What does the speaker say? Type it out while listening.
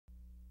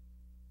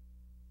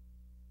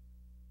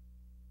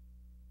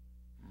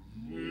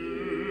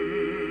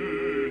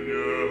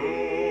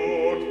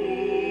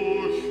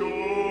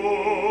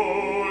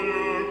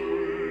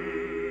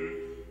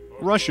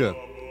Russia,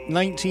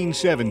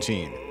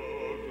 1917.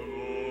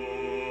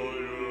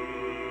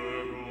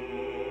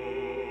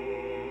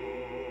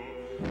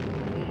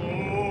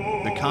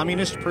 The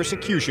communist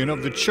persecution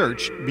of the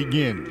church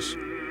begins.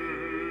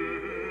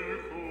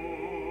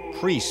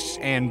 Priests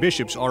and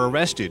bishops are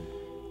arrested,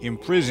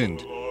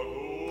 imprisoned,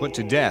 put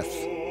to death.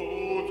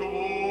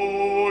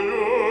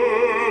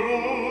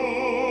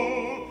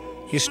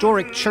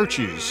 Historic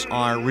churches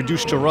are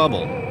reduced to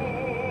rubble.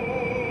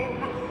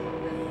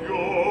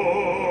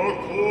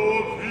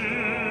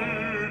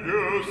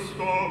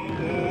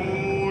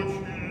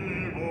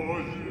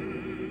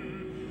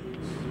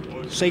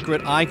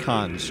 Sacred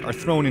icons are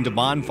thrown into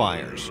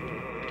bonfires.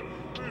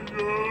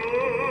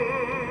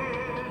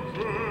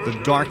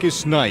 The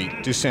darkest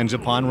night descends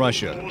upon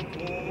Russia.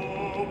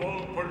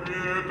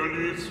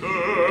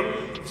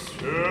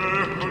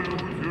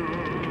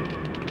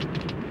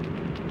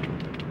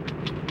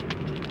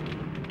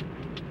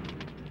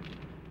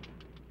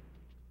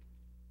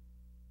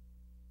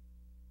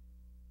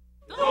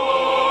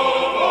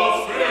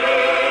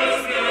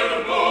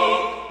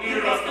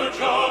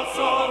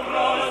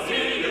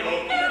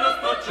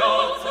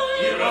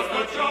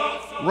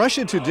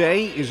 Russia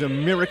today is a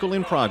miracle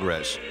in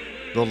progress.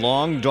 The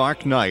long,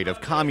 dark night of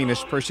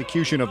communist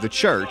persecution of the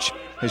church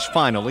has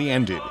finally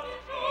ended.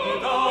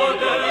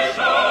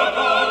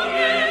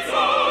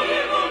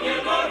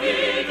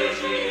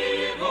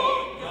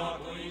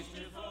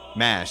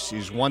 Mass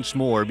is once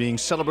more being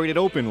celebrated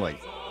openly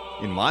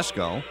in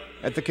Moscow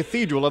at the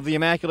Cathedral of the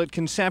Immaculate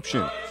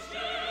Conception,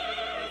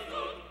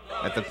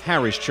 at the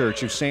Parish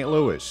Church of St.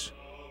 Louis,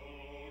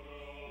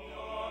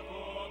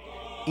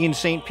 in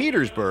St.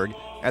 Petersburg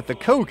at the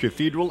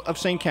Co-Cathedral of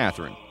St.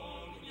 Catherine.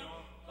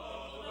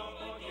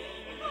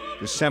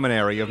 The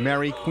Seminary of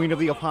Mary, Queen of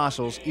the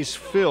Apostles, is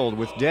filled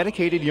with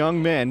dedicated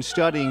young men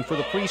studying for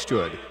the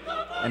priesthood,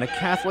 and a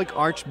Catholic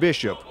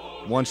archbishop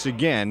once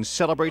again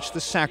celebrates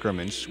the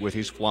sacraments with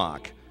his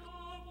flock.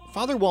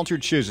 Father Walter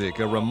Ciszek,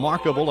 a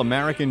remarkable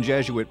American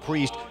Jesuit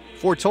priest,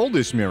 foretold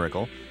this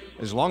miracle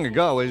as long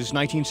ago as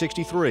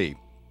 1963.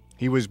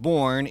 He was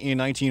born in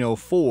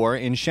 1904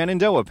 in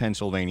Shenandoah,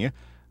 Pennsylvania,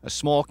 a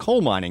small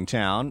coal mining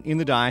town in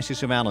the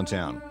Diocese of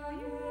Allentown.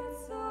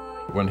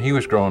 When he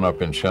was growing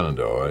up in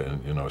Shenandoah,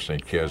 in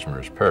St.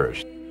 Casimir's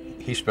Parish,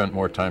 he spent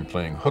more time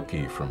playing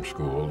hooky from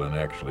school than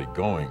actually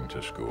going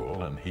to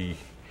school, and he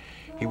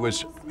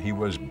was,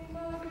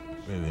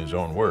 in his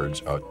own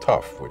words, a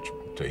tough, which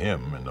to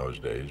him in those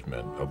days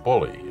meant a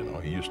bully.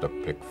 He used to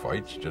pick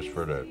fights just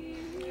for the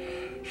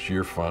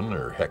sheer fun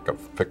or heck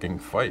of picking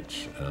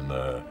fights,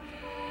 and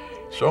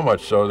so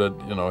much so that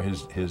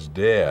his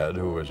dad,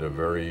 who was a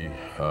very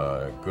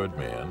good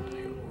man,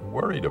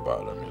 worried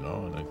about him,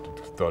 and I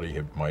thought he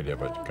might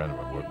have a kind of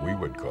what we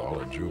would call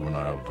a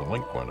juvenile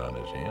delinquent on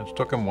his hands.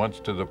 Took him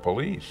once to the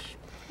police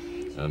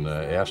and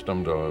asked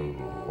them to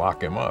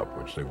lock him up,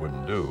 which they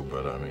wouldn't do.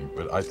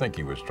 But I think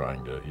he was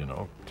trying to,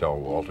 tell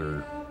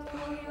Walter,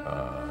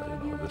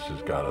 this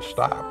has got to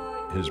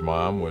stop. His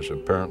mom was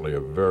apparently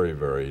a very,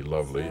 very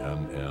lovely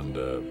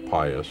and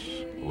pious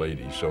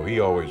lady, so he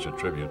always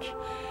attributes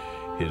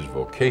his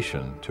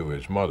vocation to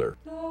his mother.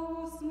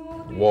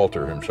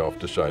 Walter himself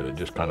decided,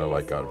 just kind of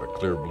like out of a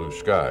clear blue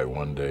sky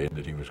one day,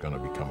 that he was going to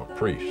become a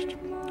priest,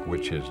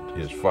 which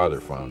his father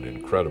found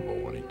incredible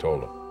when he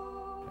told him.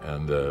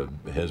 And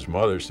his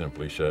mother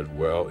simply said,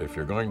 well, if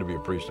you're going to be a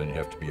priest, then you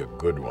have to be a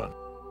good one.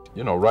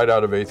 Right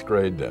out of 8th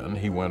grade then,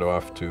 he went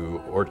off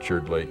to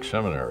Orchard Lake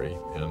Seminary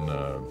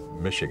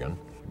in Michigan,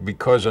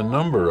 because a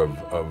number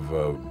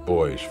of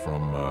boys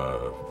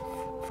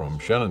from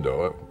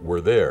Shenandoah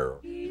were there.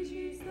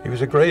 He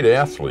was a great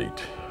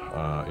athlete.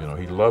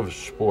 He loved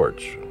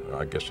sports.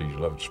 I guess he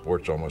loved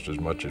sports almost as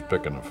much as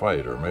picking a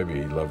fight, or maybe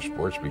he loved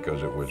sports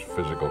because it was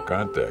physical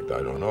contact.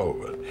 I don't know,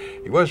 but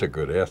he was a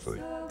good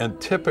athlete. And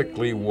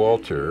typically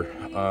Walter,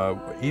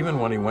 even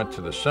when he went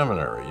to the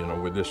seminary,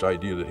 with this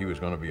idea that he was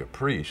going to be a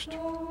priest,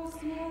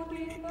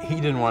 he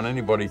didn't want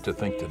anybody to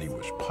think that he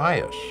was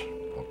pious,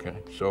 okay?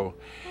 So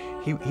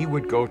he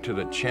would go to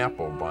the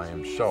chapel by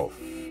himself.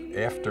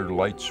 After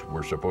lights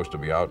were supposed to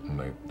be out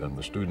and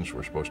the students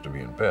were supposed to be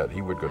in bed,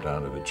 he would go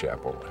down to the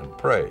chapel and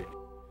pray.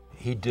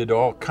 He did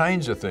all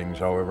kinds of things,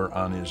 however,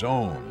 on his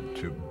own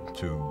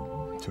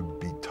to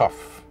be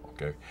tough,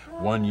 okay?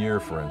 One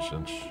year, for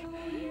instance,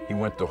 he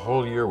went the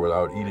whole year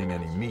without eating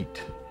any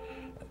meat.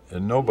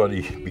 And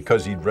nobody,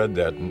 because he'd read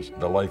that in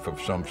the life of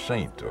some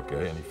saint,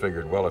 okay? And he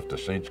figured, well, if the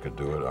saints could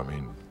do it,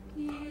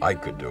 I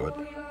could do it.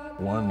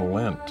 One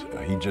Lent,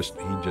 he just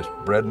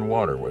bread and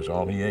water was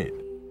all he ate.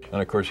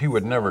 And of course, he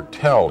would never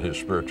tell his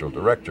spiritual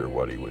director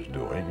what he was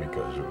doing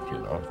because,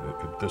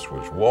 this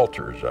was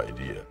Walter's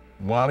idea.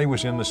 While he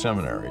was in the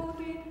seminary,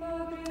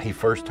 he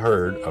first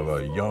heard of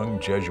a young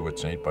Jesuit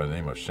saint by the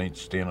name of Saint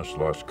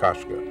Stanislaus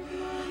Kostka.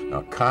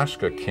 Now,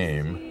 Kostka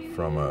came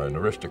from an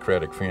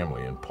aristocratic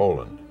family in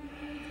Poland.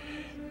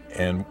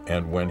 And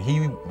when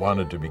he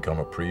wanted to become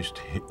a priest,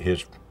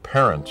 his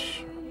parents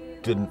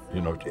didn't,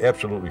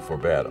 absolutely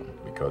forbade him,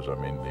 because, I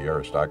mean, the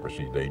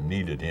aristocracy, they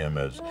needed him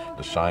as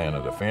the scion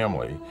of the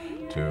family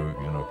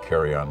to,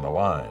 carry on the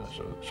line.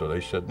 So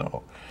they said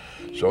no.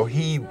 So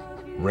he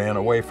ran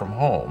away from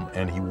home,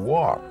 and he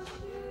walked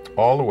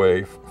all the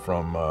way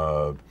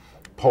from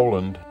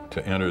Poland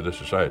to enter the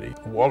society.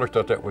 Walter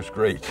thought that was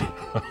great.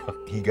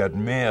 He got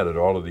mad at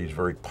all of these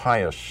very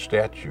pious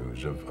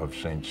statues of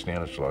St.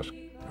 Stanislaus.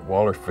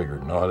 Walter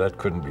figured, no, that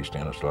couldn't be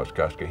Stanislaus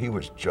Kostka. He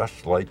was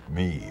just like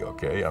me,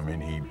 okay? I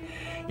mean,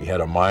 he had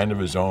a mind of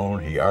his own.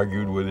 He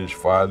argued with his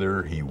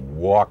father. He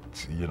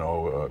walked,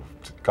 a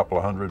couple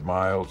of 100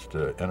 miles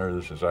to enter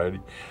the society.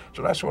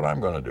 So that's what I'm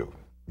going to do.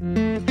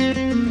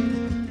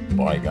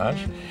 My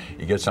gosh.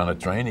 He gets on a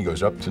train. He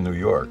goes up to New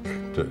York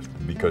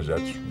because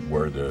that's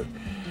where the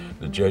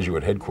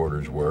Jesuit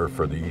headquarters were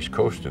for the East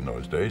Coast in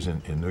those days,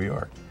 in New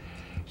York.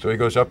 So he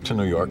goes up to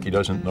New York. He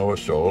doesn't know a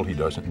soul. He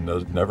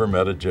never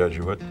met a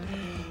Jesuit,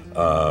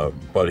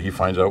 but he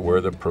finds out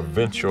where the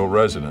provincial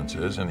residence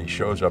is, and he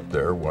shows up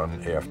there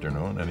one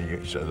afternoon, and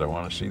he says, I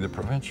want to see the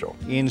provincial.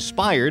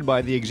 Inspired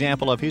by the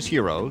example of his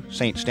hero,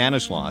 St.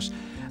 Stanislaus,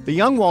 the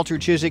young Walter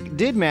Ciszek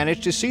did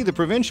manage to see the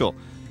provincial,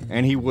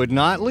 and he would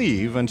not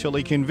leave until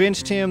he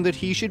convinced him that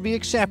he should be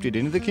accepted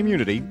into the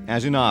community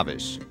as a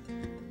novice.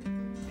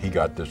 He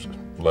got this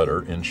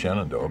letter in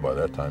Shenandoah. By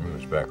that time, he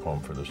was back home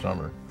for the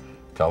summer,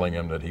 telling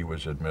him that he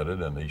was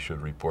admitted and he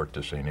should report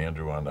to St.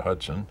 Andrew on the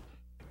Hudson.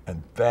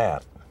 And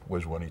that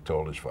was when he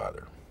told his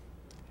father.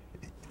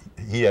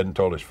 He hadn't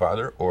told his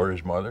father or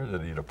his mother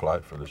that he'd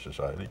applied for the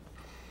society.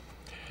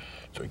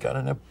 So he got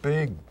in a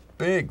big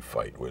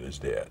fight with his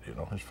dad.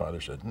 His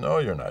father said, no,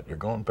 you're not. You're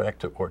going back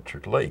to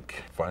Orchard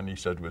Lake. Finally, he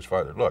said to his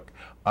father, look,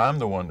 I'm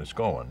the one that's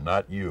going,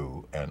 not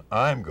you, and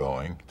I'm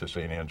going to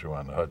St. Andrew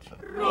on the Hudson.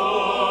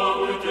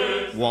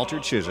 Walter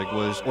Ciszek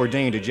was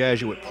ordained a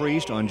Jesuit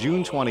priest on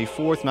June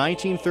 24,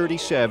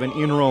 1937,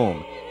 in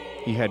Rome.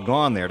 He had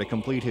gone there to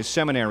complete his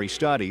seminary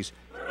studies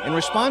in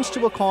response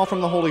to a call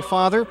from the Holy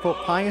Father, Pope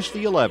Pius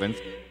XI,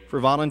 for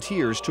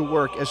volunteers to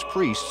work as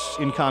priests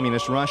in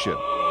communist Russia.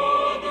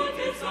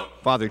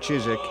 Father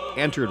Ciszek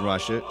entered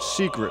Russia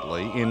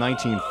secretly in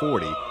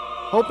 1940,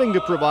 hoping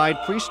to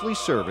provide priestly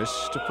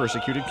service to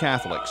persecuted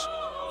Catholics.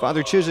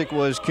 Father Ciszek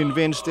was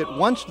convinced that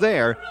once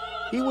there,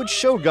 he would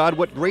show God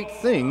what great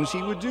things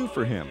he would do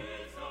for him.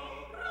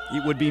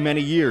 It would be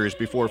many years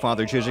before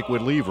Father Ciszek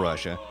would leave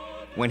Russia.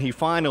 When he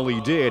finally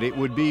did, it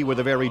would be with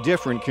a very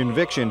different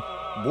conviction,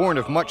 born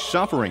of much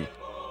suffering.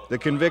 The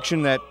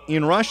conviction that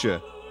in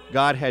Russia,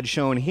 God had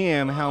shown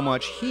him how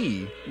much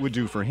he would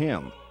do for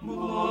him. He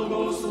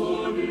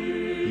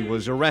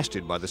was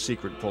arrested by the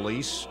secret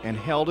police and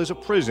held as a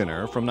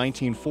prisoner from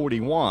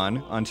 1941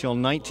 until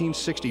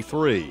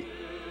 1963.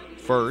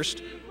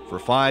 First, for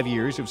 5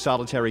 years of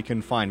solitary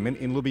confinement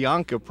in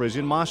Lubyanka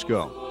prison,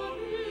 Moscow.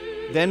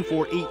 Then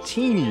for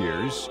 18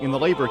 years in the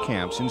labor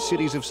camps in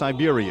cities of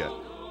Siberia.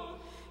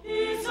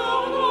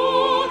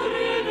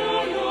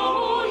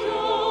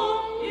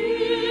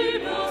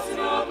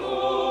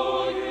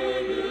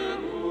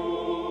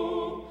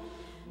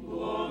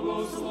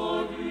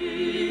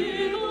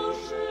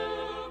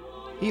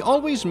 He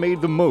always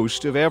made the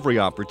most of every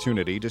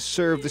opportunity to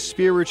serve the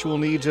spiritual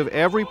needs of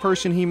every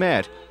person he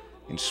met,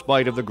 in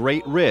spite of the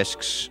great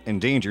risks and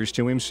dangers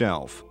to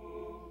himself.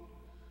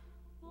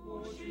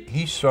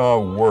 He saw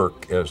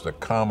work as the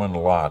common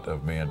lot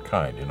of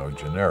mankind,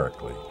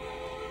 generically.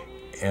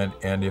 And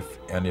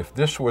if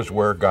this was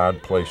where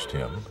God placed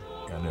him,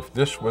 and if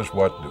this was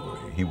what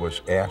he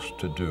was asked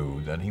to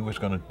do, then he was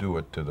going to do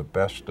it to the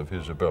best of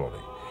his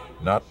ability.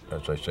 Not,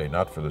 as I say,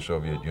 not for the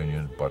Soviet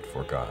Union, but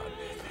for God.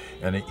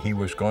 And he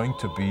was going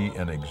to be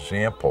an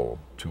example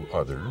to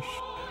others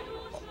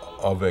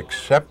of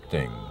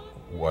accepting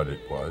what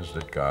it was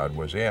that God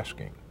was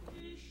asking.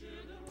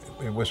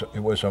 It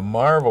was a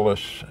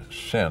marvelous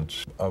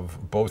sense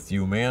of both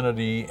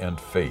humanity and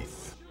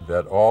faith,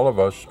 that all of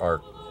us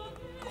are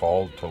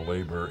called to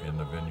labor in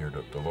the vineyard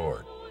of the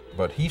Lord.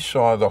 But he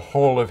saw the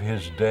whole of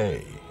his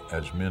day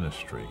as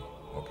ministry,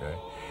 okay?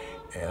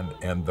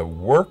 And the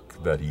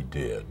work that he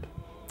did,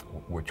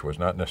 which was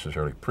not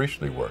necessarily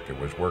priestly work, it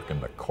was work in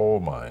the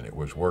coal mine, it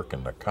was work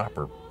in the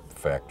copper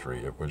factory,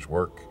 it was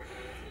work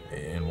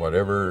in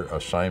whatever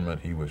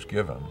assignment he was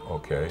given,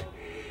 okay,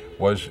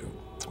 was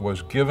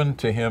given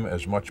to him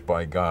as much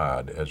by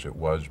God as it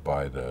was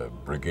by the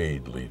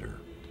brigade leader.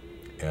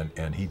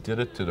 And he did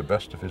it to the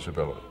best of his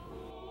ability.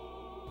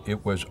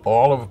 It was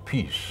all of a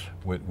piece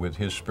with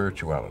his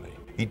spirituality.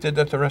 He did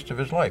that the rest of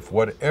his life.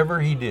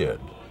 Whatever he did,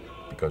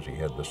 because he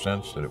had the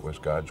sense that it was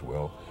God's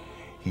will,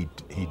 he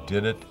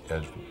did it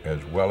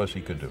as well as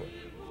he could do it.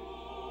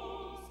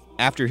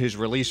 After his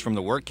release from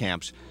the work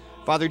camps,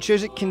 Father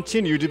Ciszek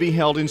continued to be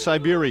held in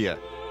Siberia.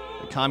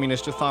 The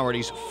communist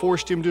authorities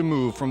forced him to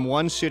move from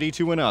one city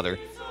to another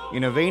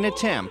in a vain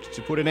attempt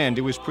to put an end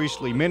to his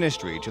priestly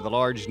ministry to the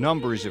large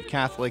numbers of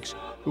Catholics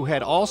who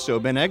had also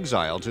been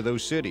exiled to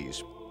those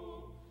cities.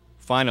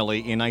 Finally,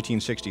 in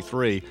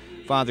 1963,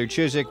 Father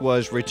Ciszek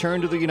was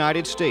returned to the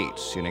United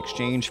States in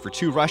exchange for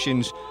 2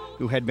 Russians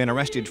who had been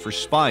arrested for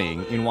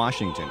spying in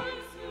Washington.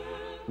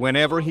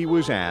 Whenever he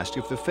was asked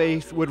if the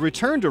faith would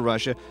return to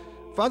Russia,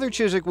 Father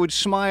Ciszek would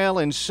smile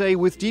and say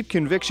with deep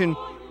conviction,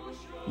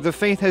 "The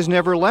faith has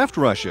never left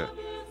Russia.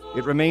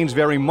 It remains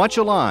very much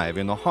alive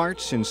in the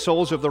hearts and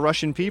souls of the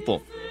Russian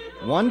people.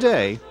 One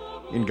day,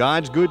 in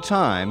God's good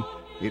time,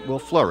 it will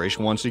flourish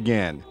once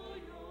again."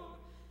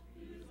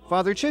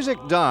 Father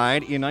Ciszek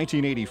died in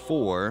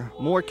 1984,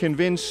 more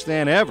convinced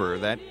than ever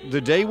that the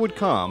day would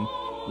come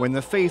when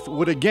the faith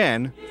would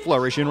again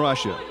flourish in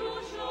Russia.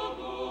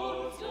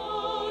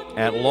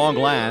 At long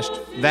last,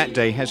 that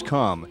day has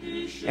come.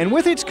 And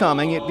with its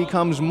coming, it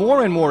becomes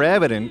more and more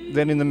evident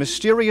that in the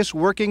mysterious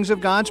workings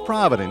of God's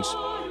providence,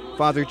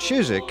 Father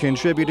Ciszek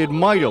contributed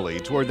mightily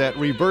toward that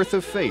rebirth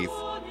of faith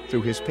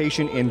through his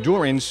patient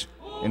endurance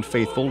and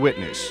faithful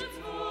witness.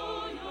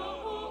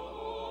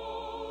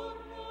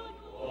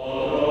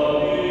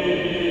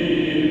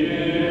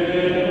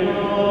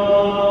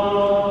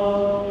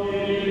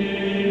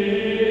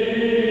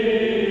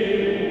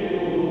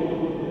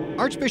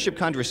 Archbishop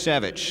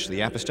Kondrasevich,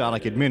 the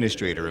apostolic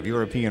administrator of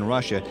European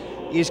Russia,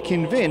 is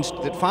convinced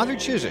that Father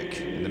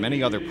Ciszek and the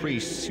many other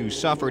priests who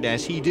suffered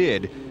as he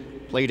did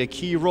played a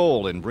key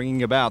role in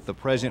bringing about the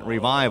present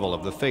revival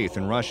of the faith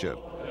in Russia.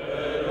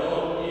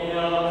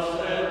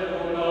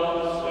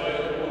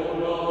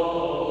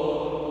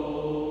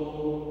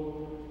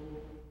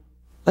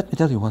 Let me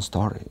tell you one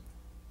story.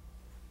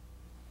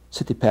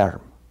 City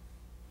Perm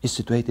is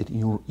situated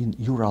in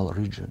Ural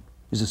region.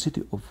 Is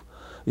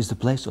the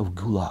place of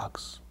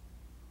gulags.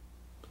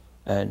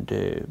 And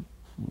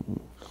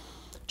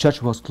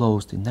church was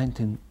closed in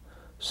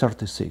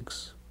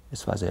 1936,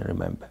 as far as I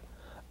remember.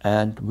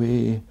 And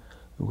we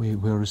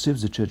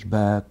received the church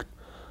back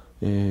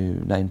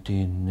in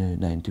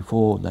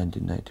 1994,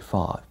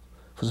 1995.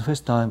 For the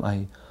first time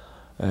I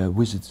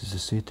visited the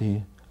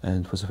city,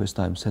 and for the first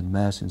time said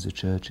Mass in the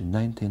church in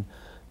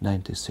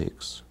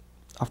 1996.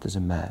 After the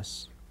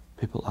Mass,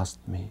 people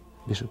asked me,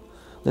 "Bishop,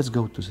 let's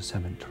go to the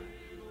cemetery."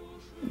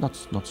 Not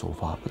so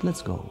far, but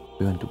let's go.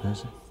 We went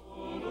together.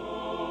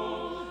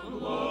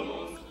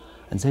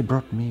 And they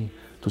brought me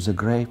to the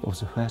grave of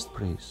the first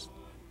priest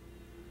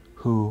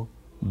who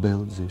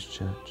built this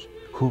church,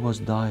 who was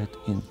died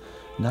in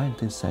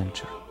 19th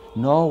century.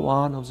 No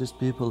one of these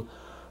people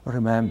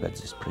remembered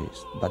this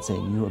priest, but they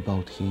knew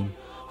about him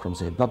from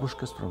their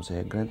babushkas, from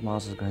their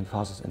grandmothers,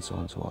 grandfathers, and so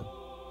on and so on.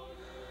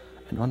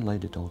 And one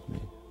lady told me,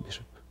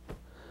 "Bishop,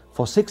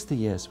 for 60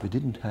 years we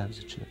didn't have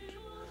the church.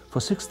 For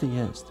 60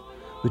 years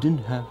we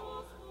didn't have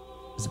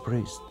the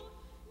priest.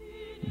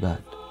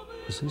 But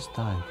for this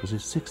time, for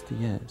these 60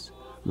 years,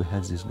 we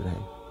had this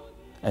grave.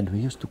 And we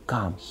used to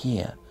come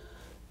here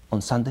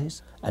on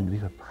Sundays, and we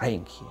were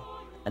praying here.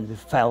 And we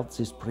felt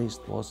this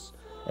priest was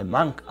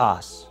among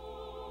us.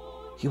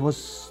 He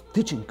was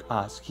teaching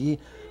us. He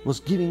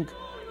was giving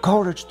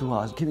courage to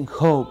us, giving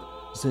hope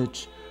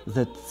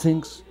that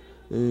things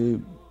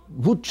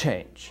would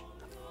change.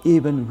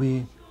 Even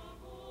we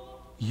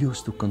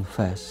used to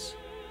confess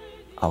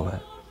our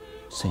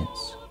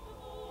sins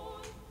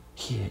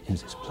here in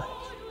this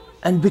place.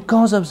 And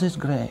because of this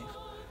grave,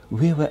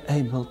 we were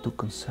able to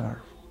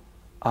conserve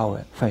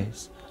our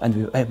faith, and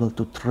we were able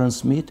to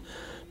transmit,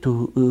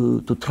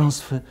 to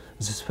transfer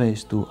this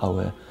faith to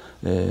our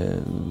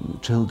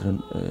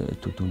children,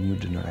 to new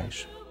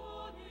generation.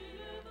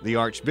 The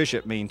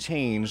Archbishop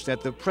maintains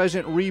that the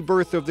present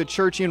rebirth of the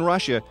Church in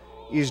Russia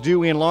is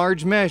due in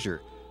large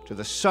measure to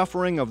the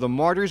suffering of the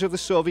martyrs of the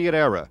Soviet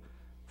era.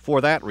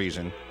 For that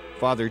reason,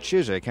 Father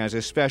Ciszek has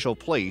a special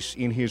place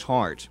in his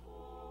heart.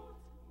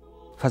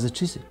 Father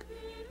Ciszek,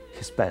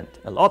 he spent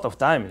a lot of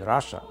time in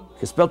Russia.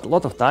 He spent a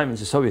lot of time in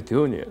the Soviet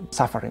Union,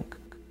 suffering,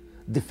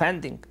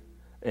 defending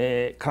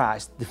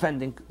Christ,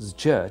 defending the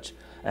Church,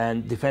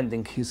 and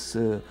defending his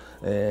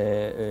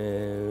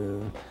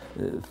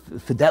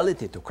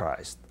fidelity to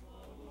Christ.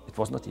 It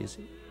was not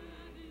easy.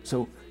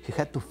 So he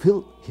had to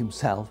feel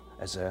himself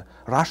as a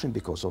Russian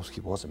because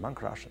he was among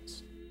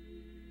Russians.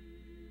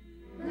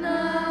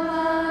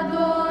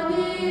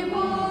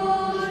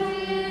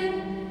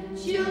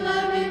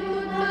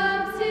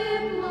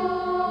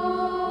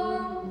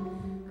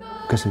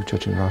 Catholic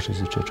Church in Russia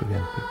is a church of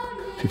young people.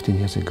 15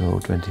 years ago,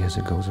 20 years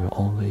ago, there were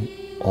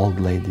only old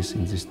ladies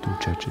in these two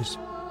churches.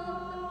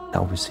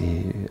 Now we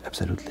see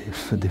absolutely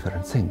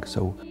different things.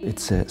 So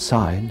it's a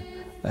sign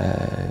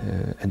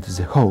and it's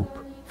a hope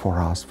for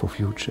us for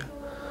future.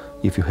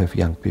 If you have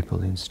young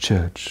people in the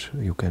church,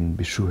 you can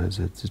be sure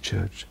that the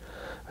church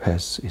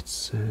has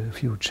its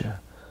future.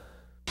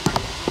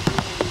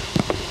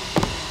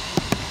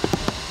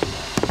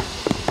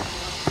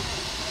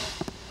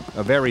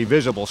 A very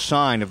visible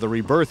sign of the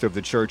rebirth of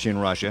the Church in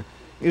Russia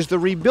is the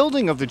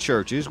rebuilding of the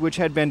churches which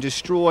had been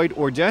destroyed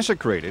or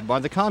desecrated by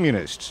the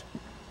communists.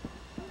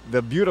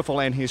 The beautiful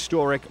and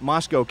historic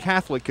Moscow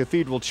Catholic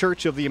Cathedral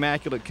Church of the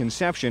Immaculate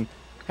Conception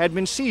had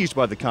been seized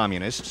by the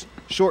communists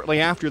shortly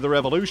after the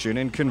revolution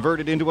and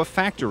converted into a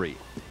factory.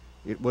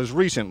 It was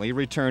recently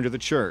returned to the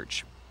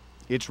church.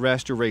 Its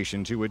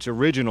restoration to its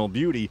original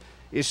beauty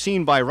is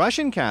seen by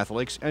Russian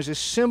Catholics as a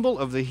symbol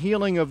of the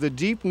healing of the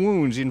deep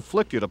wounds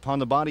inflicted upon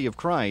the body of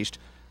Christ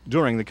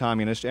during the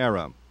communist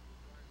era.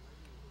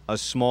 A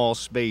small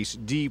space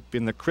deep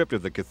in the crypt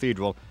of the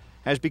cathedral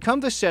has become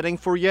the setting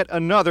for yet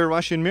another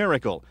Russian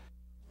miracle.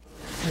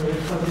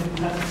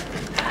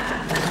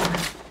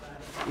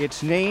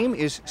 Its name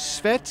is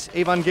Svet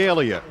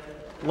Evangelia,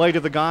 Light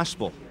of the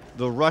Gospel,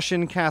 the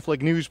Russian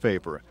Catholic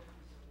newspaper.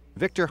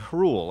 Viktor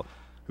Hrul,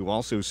 who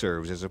also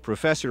serves as a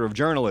professor of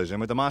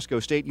journalism at the Moscow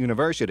State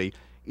University,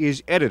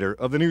 is editor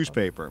of the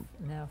newspaper.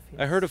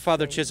 I heard of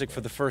Father Ciszek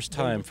for the first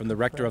time from the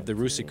rector of the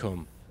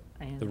Rusikum,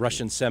 the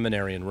Russian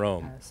seminary in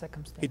Rome.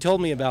 He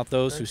told me about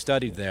those who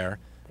studied there,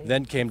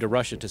 then came to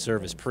Russia to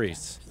serve as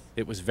priests.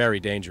 It was very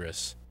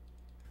dangerous.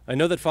 I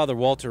know that Father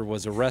Walter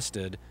was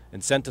arrested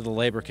and sent to the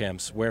labor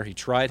camps where he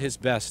tried his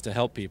best to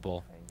help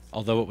people,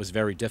 although it was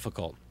very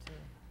difficult.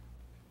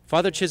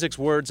 Father Ciszek's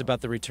words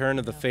about the return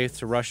of the faith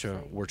to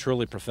Russia were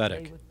truly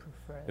prophetic.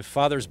 If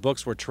Father's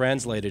books were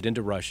translated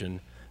into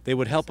Russian, they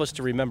would help us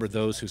to remember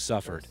those who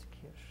suffered.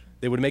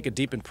 They would make a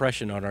deep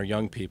impression on our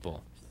young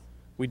people.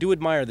 We do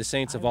admire the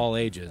saints of all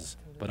ages,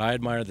 but I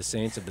admire the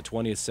saints of the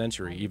 20th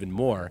century even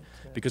more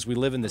because we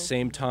live in the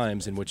same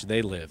times in which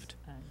they lived.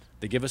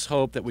 They give us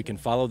hope that we can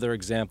follow their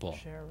example.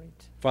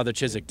 Father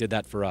Ciszek did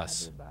that for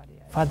us.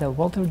 Father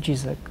Walter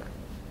Ciszek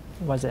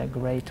was a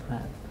great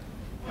man.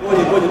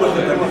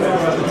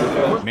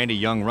 Many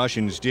young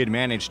Russians did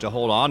manage to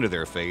hold on to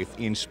their faith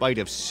in spite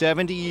of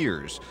 70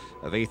 years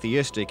of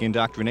atheistic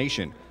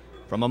indoctrination.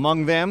 From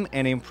among them,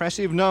 an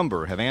impressive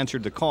number have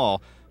answered the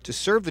call to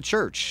serve the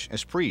church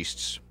as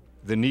priests.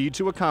 The need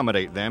to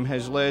accommodate them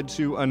has led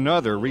to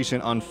another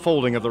recent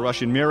unfolding of the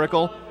Russian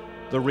miracle,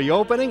 the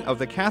reopening of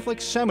the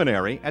Catholic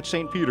seminary at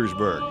St.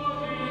 Petersburg.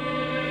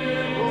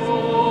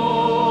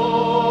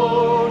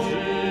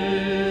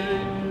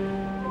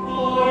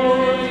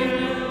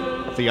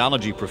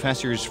 Theology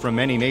professors from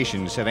many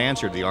nations have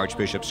answered the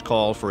Archbishop's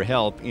call for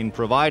help in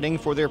providing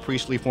for their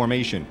priestly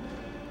formation.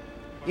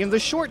 In the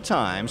short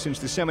time since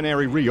the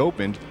seminary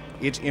reopened,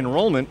 its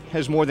enrollment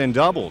has more than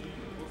doubled.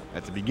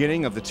 At the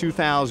beginning of the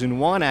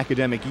 2001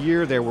 academic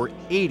year, there were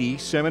 80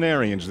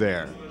 seminarians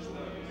there.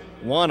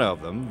 One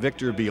of them,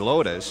 Victor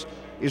Bilotas,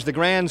 is the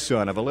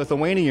grandson of a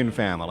Lithuanian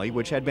family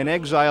which had been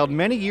exiled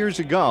many years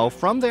ago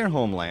from their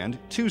homeland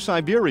to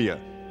Siberia.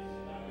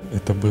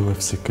 Это было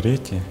в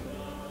секрете.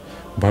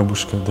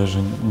 Бабушка даже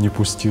не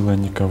пустила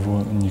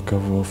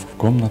никого в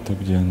комнату,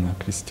 где она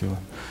крестила.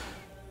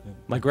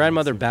 My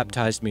grandmother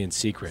baptized me in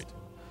secret.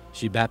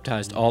 She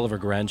baptized all of her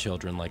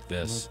grandchildren like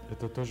this.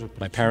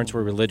 My parents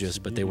were religious,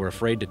 but they were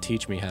afraid to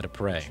teach me how to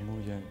pray.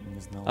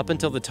 Up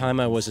until the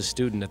time I was a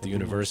student at the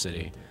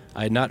university,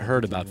 I had not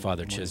heard about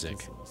Father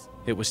Ciszek.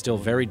 It was still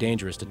very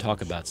dangerous to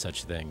talk about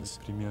such things.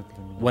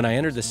 When I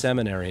entered the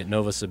seminary at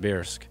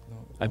Novosibirsk,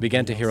 I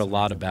began to hear a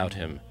lot about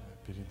him.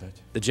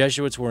 The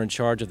Jesuits were in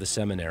charge of the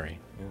seminary.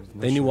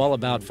 They knew all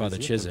about Father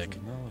Ciszek,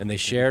 and they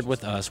shared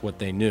with us what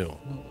they knew.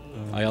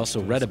 I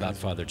also read about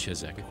Father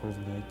Ciszek.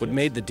 What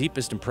made the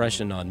deepest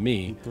impression on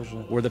me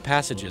were the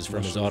passages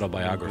from his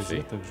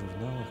autobiography,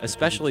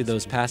 especially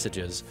those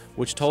passages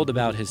which told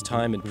about his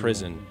time in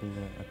prison,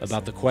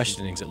 about the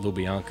questionings at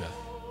Lubyanka,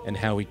 and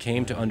how he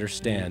came to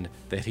understand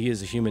that he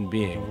is a human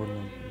being,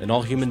 and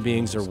all human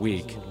beings are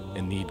weak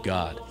and need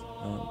God.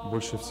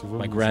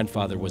 My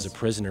grandfather was a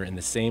prisoner in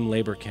the same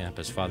labor camp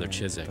as Father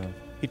Ciszek.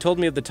 He told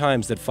me of the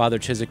times that Father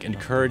Ciszek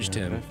encouraged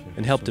him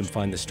and helped him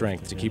find the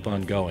strength to keep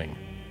on going.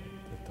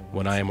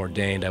 When I am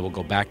ordained, I will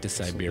go back to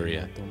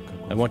Siberia.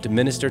 I want to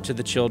minister to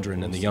the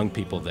children and the young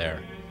people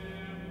there.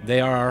 They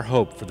are our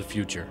hope for the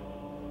future.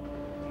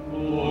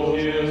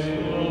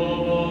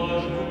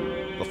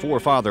 Before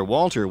Father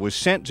Walter was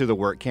sent to the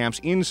work camps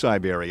in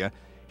Siberia,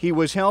 he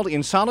was held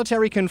in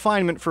solitary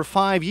confinement for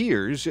 5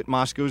 years at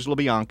Moscow's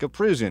Lubyanka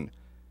prison.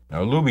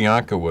 Now,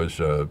 Lubyanka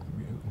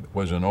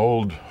was an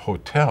old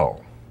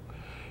hotel.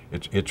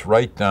 It's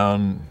right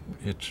down,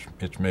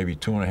 it's maybe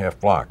 2.5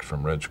 blocks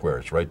from Red Square.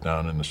 It's right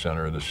down in the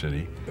center of the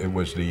city. It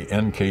was the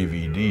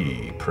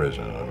NKVD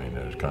prison. I mean,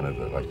 it was kind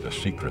of like the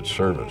Secret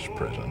Service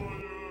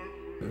prison.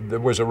 There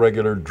was a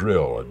regular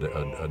drill,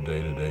 a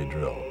day-to-day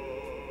drill.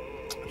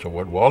 So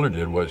what Walter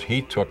did was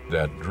he took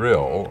that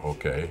drill,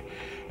 okay,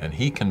 and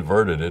he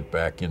converted it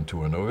back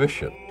into a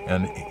novitiate.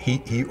 And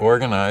he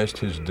organized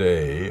his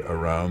day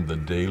around the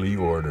daily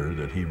order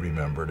that he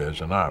remembered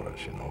as a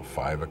novice. You know,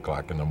 5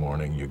 o'clock in the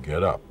morning, you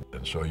get up.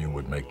 And so you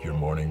would make your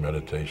morning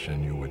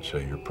meditation, you would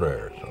say your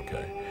prayers,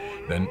 okay?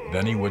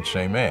 Then he would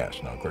say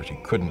Mass. Now, of course, he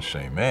couldn't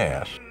say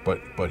Mass,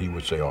 but he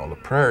would say all the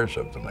prayers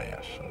of the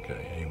Mass,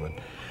 okay?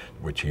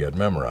 Which he had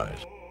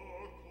memorized.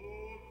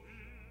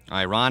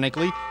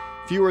 Ironically,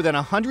 fewer than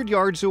 100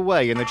 yards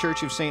away in the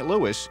Church of St.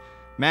 Louis,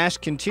 Mass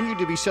continued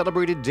to be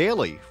celebrated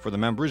daily for the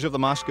members of the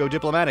Moscow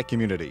diplomatic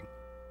community.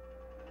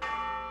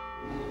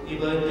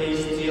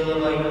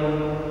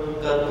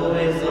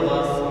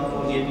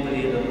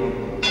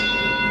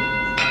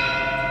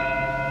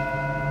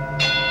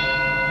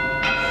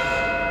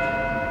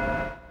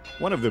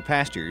 One of the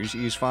pastors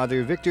is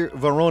Father Viktor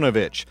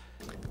Voronovich.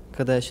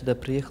 Когда я сюда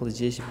приехал,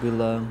 здесь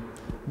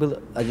был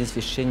один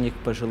священник,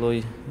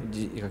 пожилой,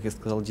 как я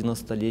сказал,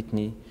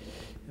 90-летний,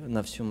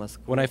 на всю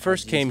Москву. When I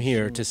first came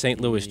here to St.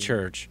 Louis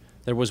Church,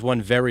 there was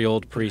one very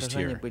old priest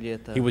here.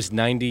 He was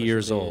 90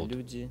 years old.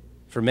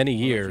 For many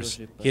years,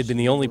 he had been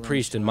the only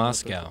priest in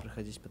Moscow.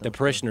 The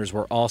parishioners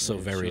were also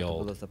very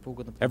old.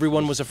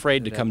 Everyone was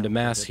afraid to come to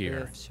Mass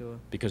here,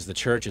 because the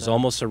church is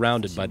almost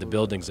surrounded by the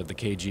buildings of the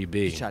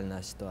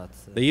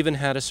KGB. They even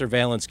had a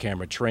surveillance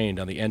camera trained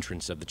on the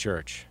entrance of the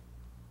church.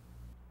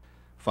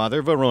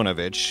 Father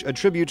Voronovich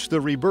attributes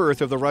the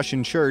rebirth of the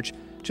Russian Church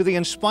to the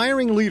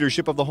inspiring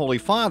leadership of the Holy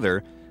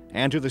Father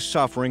and to the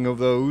suffering of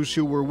those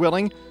who were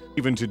willing,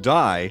 even to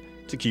die,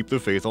 to keep the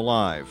faith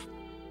alive.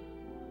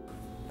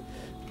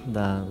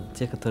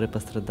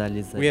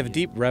 We have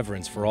deep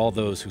reverence for all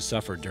those who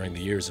suffered during the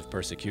years of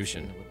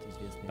persecution.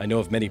 I know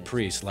of many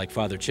priests, like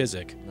Father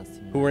Ciszek,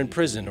 who were in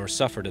prison or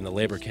suffered in the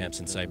labor camps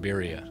in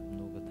Siberia.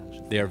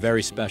 They are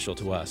very special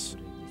to us.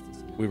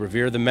 We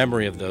revere the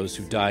memory of those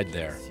who died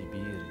there.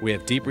 We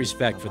have deep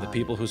respect for the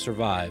people who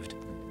survived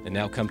and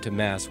now come to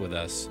Mass with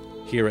us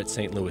here at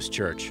St. Louis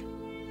Church.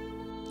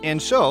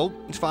 And so,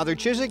 Father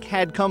Ciszek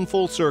had come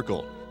full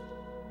circle.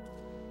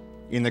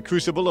 In the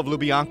crucible of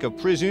Lubyanka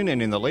prison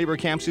and in the labor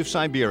camps of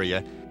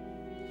Siberia,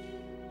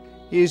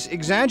 his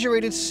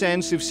exaggerated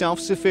sense of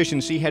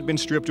self-sufficiency had been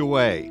stripped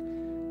away.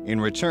 In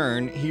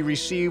return, he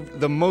received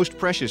the most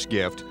precious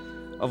gift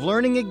of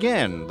learning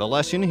again the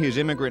lesson his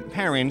immigrant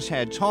parents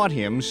had taught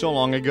him so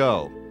long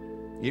ago.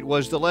 It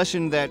was the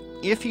lesson that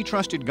if he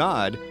trusted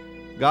God,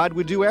 God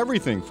would do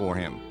everything for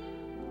him.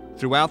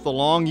 Throughout the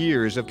long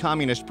years of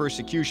communist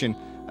persecution,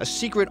 a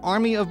secret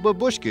army of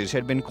babushkas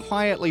had been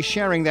quietly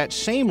sharing that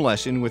same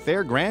lesson with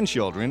their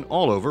grandchildren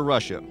all over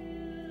Russia.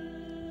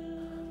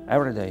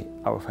 Every day,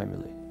 our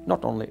family,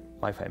 not only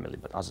my family,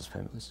 but others'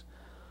 families,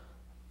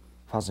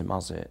 father,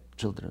 mother,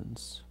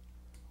 children's,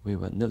 we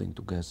were kneeling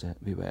together,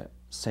 we were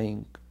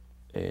saying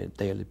a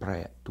daily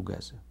prayer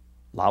together,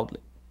 loudly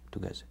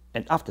together.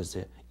 And after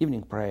the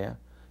evening prayer,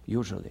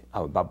 usually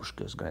our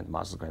babushkas,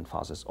 grandmothers,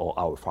 grandfathers, or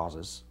our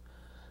fathers,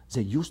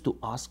 they used to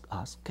ask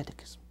us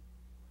catechism.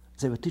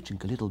 They were teaching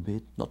a little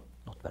bit, not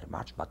very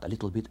much, but a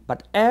little bit.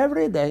 But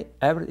every day,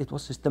 it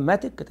was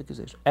systematic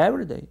catechization,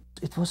 every day.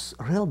 It was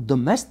a real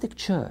domestic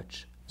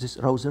church, this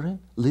rosary,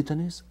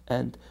 litanies,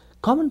 and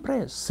common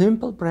prayers,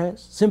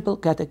 simple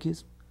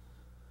catechism.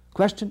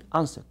 Question,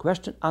 answer,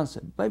 question,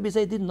 answer. Maybe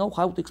they didn't know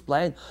how to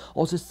explain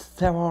all this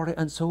theory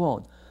and so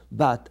on,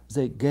 but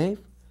they gave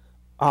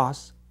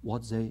us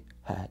what they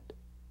had.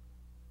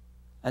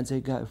 And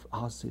they gave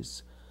us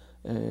this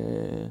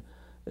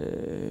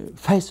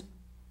faith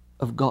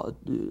of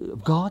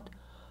God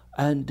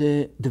and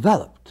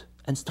developed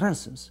and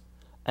strengthens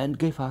and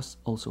gave us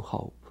also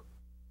hope.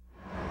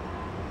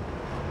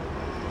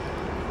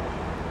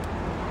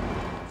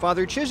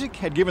 Father Ciszek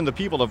had given the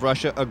people of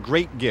Russia a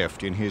great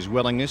gift in his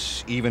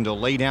willingness even to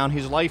lay down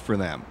his life for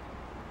them.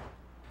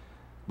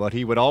 But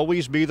he would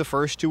always be the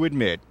first to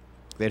admit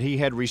that he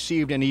had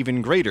received an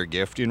even greater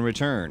gift in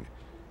return.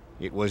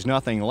 It was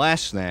nothing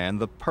less than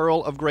the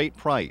pearl of great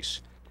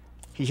price.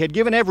 He had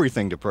given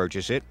everything to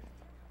purchase it,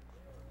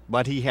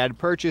 but he had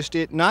purchased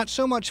it not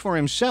so much for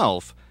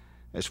himself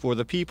as for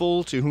the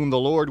people to whom the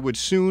Lord would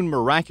soon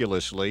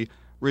miraculously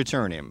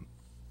return him.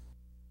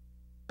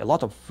 A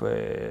lot of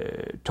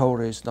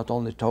tourists, not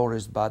only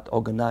tourists, but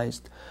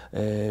organized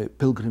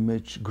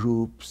pilgrimage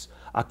groups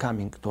are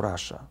coming to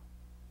Russia.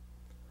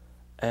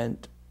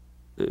 And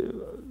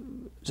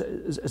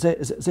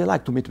they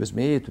like to meet with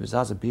me, with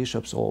other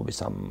bishops, or with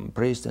some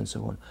priests and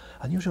so on.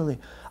 And usually,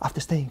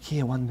 after staying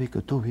here 1 week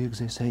or 2 weeks,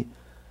 they say,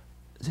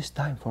 this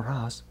time for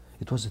us,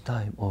 it was a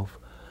time of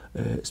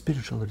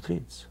spiritual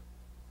retreats.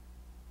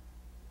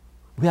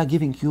 We are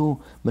giving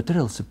you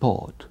material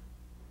support.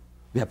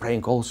 We are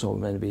praying also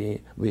when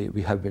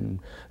we have been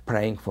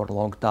praying for a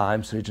long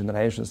time, 3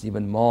 generations,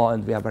 even more,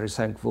 and we are very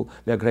thankful,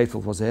 we are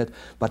grateful for that.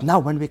 But now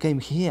when we came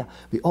here,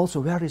 we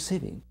also were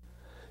receiving.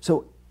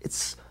 So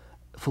it's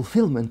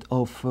fulfillment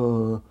of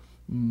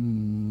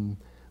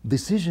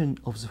decision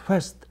of the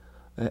first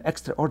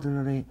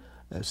extraordinary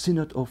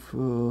synod of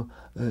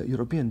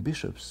European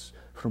bishops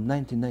from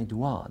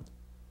 1991,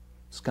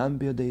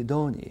 Scambio Dei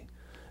Doni,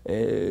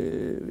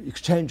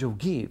 exchange of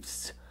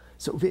gifts.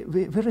 So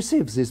we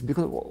receive this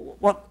because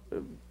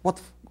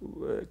what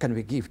can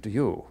we give to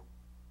you?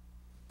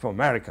 For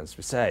Americans,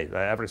 we say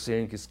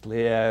everything is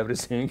clear,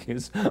 everything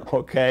is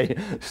okay,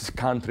 this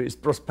country is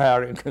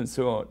prospering and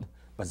so on.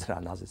 But there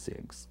are other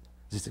things,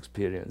 this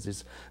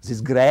experience,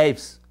 these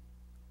graves,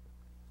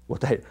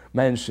 what I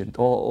mentioned,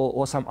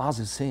 or some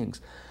other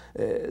things,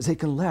 they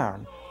can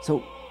learn.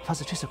 So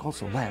Father Ciszek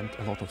also learned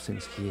a lot of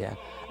things here,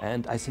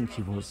 and I think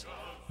he was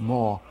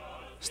more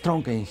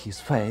stronger in his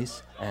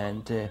faith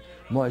and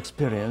more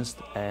experienced,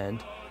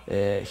 and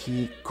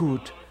he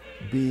could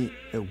be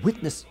a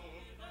witness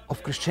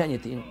of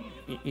Christianity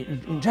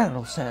in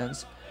general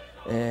sense,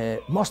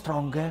 more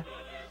stronger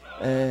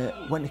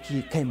when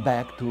he came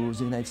back to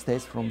the United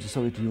States from the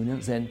Soviet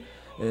Union than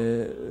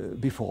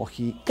before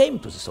he came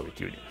to the Soviet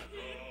Union.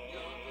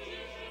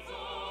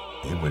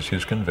 It was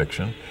his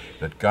conviction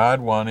that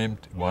God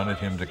wanted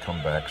him to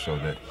come back so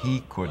that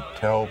he could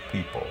tell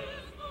people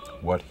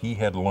what he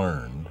had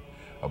learned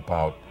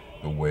about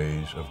the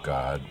ways of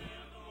God.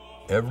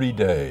 Every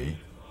day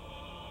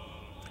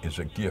is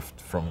a gift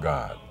from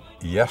God.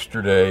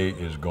 Yesterday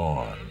is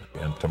gone,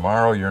 and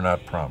tomorrow you're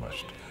not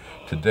promised.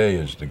 Today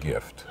is the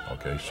gift.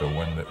 Okay, so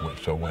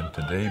when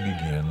today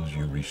begins,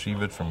 you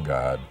receive it from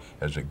God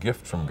as a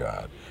gift from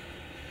God,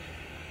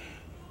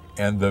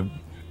 and the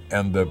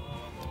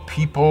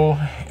people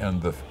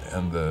and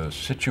the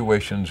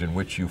situations in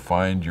which you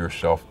find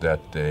yourself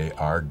that day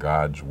are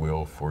God's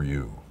will for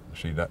you.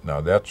 See that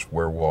now? That's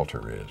where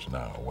Walter is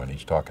now when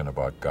he's talking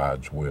about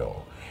God's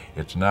will.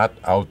 It's not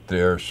out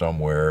there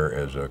somewhere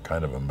as a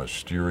kind of a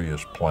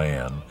mysterious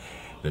plan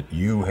that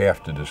you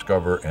have to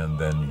discover and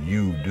then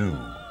you do.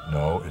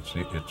 No, it's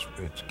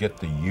get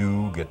the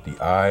you, get the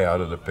I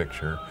out of the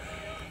picture.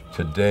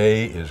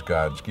 Today is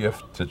God's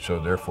gift, so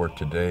therefore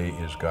today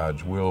is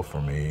God's will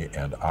for me,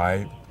 and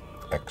I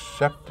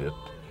accept it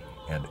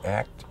and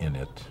act in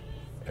it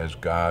as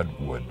God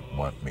would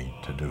want me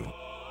to do.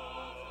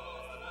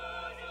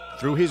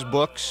 Through his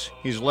books,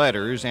 his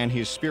letters, and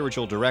his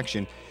spiritual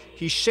direction,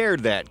 he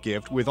shared that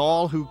gift with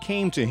all who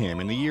came to him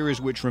in the years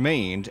which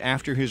remained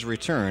after his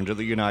return to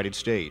the United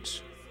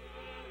States.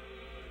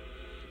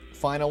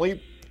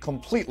 Finally,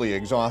 completely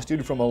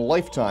exhausted from a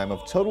lifetime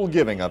of total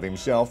giving of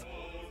himself,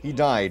 he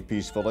died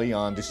peacefully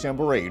on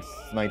December 8,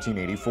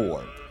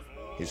 1984.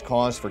 His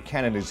cause for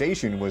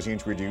canonization was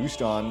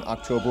introduced on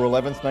October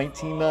 11,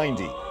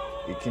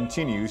 1990. It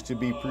continues to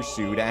be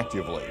pursued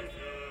actively.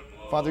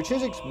 Father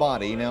Ciszek's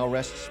body now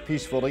rests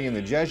peacefully in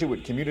the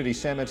Jesuit Community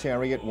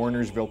Cemetery at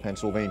Wernersville,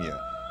 Pennsylvania.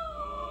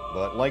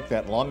 But like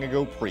that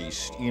long-ago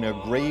priest in a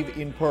grave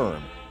in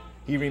Perm,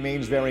 he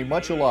remains very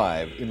much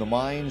alive in the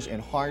minds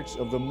and hearts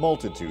of the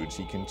multitudes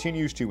he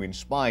continues to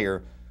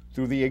inspire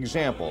through the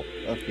example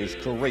of his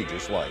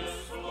courageous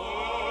life.